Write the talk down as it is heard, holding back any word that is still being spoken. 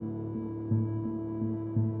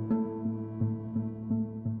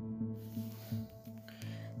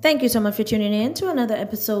Thank you so much for tuning in to another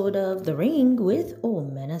episode of The Ring with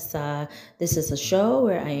Omenasa. This is a show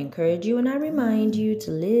where I encourage you and I remind you to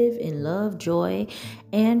live in love, joy,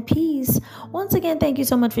 and peace. Once again, thank you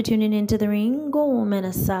so much for tuning in to The Ring.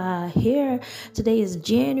 Omenasa here. Today is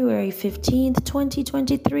January 15th,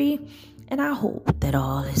 2023, and I hope that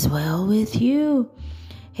all is well with you.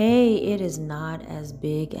 Hey, it is not as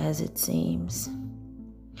big as it seems.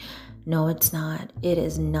 No, it's not. It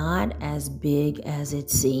is not as big as it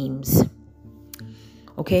seems.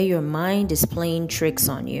 Okay, your mind is playing tricks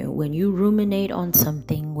on you. When you ruminate on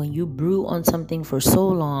something, when you brew on something for so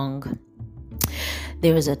long,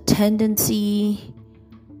 there is a tendency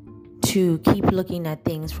to keep looking at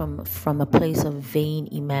things from a place of vain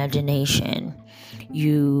imagination.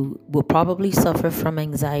 You will probably suffer from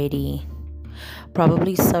anxiety,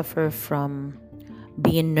 probably suffer from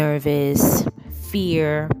being nervous,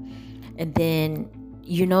 fear. And then,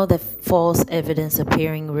 the false evidence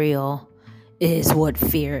appearing real is what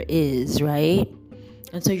fear is, right?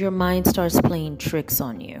 And so your mind starts playing tricks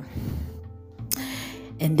on you.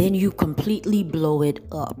 And then you completely blow it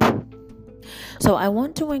up. So I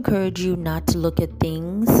want to encourage you not to look at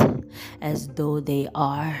things as though they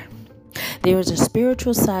are. There is a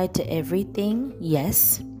spiritual side to everything,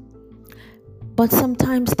 yes. But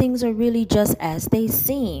sometimes things are really just as they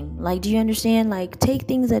seem. Do you understand? Take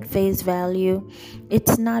things at face value.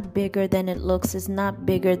 It's not bigger than it looks. It's not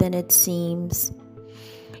bigger than it seems.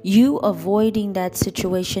 You avoiding that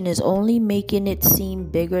situation is only making it seem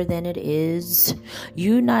bigger than it is.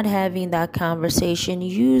 You not having that conversation,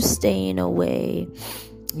 you staying away,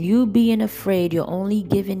 you being afraid, you're only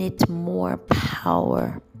giving it more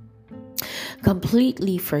power.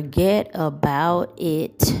 Completely forget about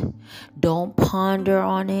it. Don't ponder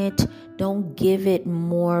on it. Don't give it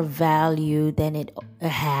more value than it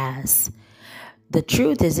has. The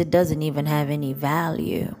truth is, it doesn't even have any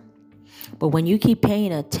value. But when you keep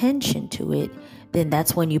paying attention to it, then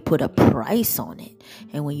that's when you put a price on it.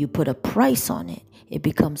 And when you put a price on it, it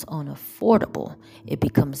becomes unaffordable. It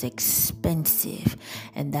becomes expensive.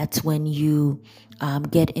 And that's when you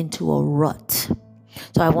get into a rut.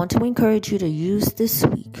 So I want to encourage you to use this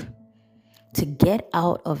week to get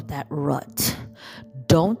out of that rut.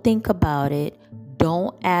 Don't think about it.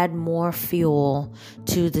 Don't add more fuel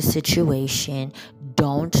to the situation.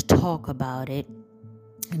 Don't talk about it.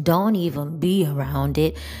 Don't even be around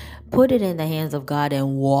it. Put it in the hands of God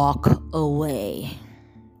and walk away.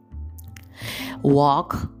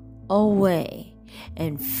 Walk away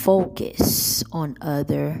and focus on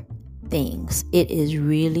other things. It is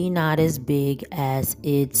really not as big as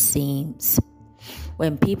it seems.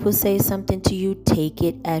 When people say something to you, take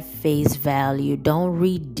it at face value. Don't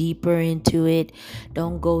read deeper into it.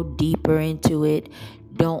 Don't go deeper into it.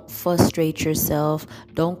 Don't frustrate yourself.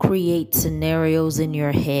 Don't create scenarios in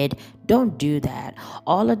your head. Don't do that.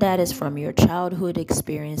 All of that is from your childhood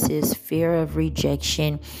experiences, fear of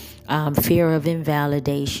rejection, fear of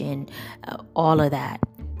invalidation, all of that.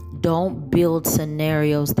 Don't build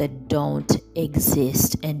scenarios that don't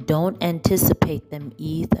exist, and don't anticipate them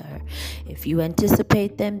either. If you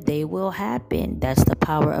anticipate them, they will happen. That's the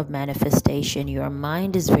power of manifestation. Your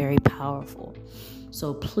mind is very powerful.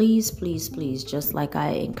 So please, please, please, just like I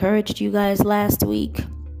encouraged you guys last week,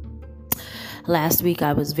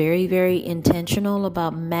 I was very, very intentional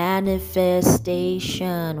about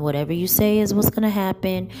manifestation. Whatever you say is what's going to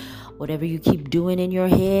happen. Whatever you keep doing in your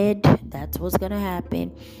head, that's what's going to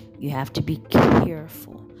happen. You have to be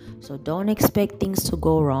careful. So don't expect things to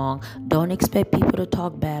go wrong. Don't expect people to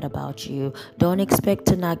talk bad about you. Don't expect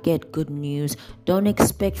to not get good news. Don't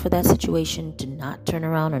expect for that situation to not turn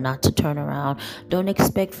around or not to turn around. Don't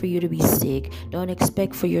expect for you to be sick. Don't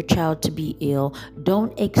expect for your child to be ill.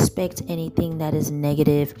 Don't expect anything that is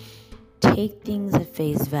negative. Take things at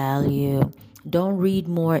face value. Don't read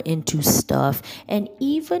more into stuff. And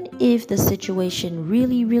even if the situation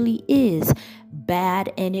really, really is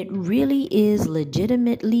bad and it really is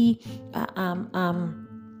legitimately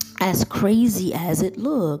as crazy as it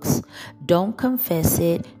looks, don't confess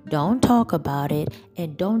it, don't talk about it,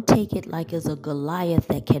 and don't take it like it's a Goliath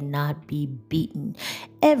that cannot be beaten.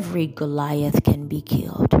 Every Goliath can be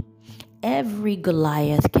killed. Every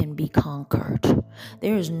Goliath can be conquered.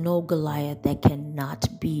 There is no Goliath that cannot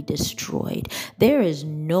be destroyed. There is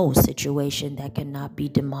no situation that cannot be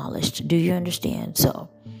demolished. Do you understand? So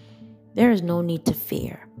there is no need to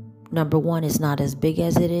fear. Number one, it's not as big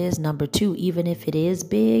as it is. Number two, even if it is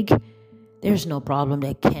big, there's no problem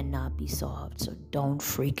that cannot be solved. So don't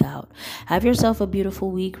freak out. Have yourself a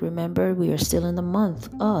beautiful week. Remember, we are still in the month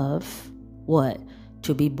of what?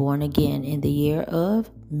 To be born again, in the year of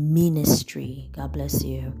ministry. God bless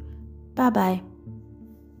you. Bye-bye.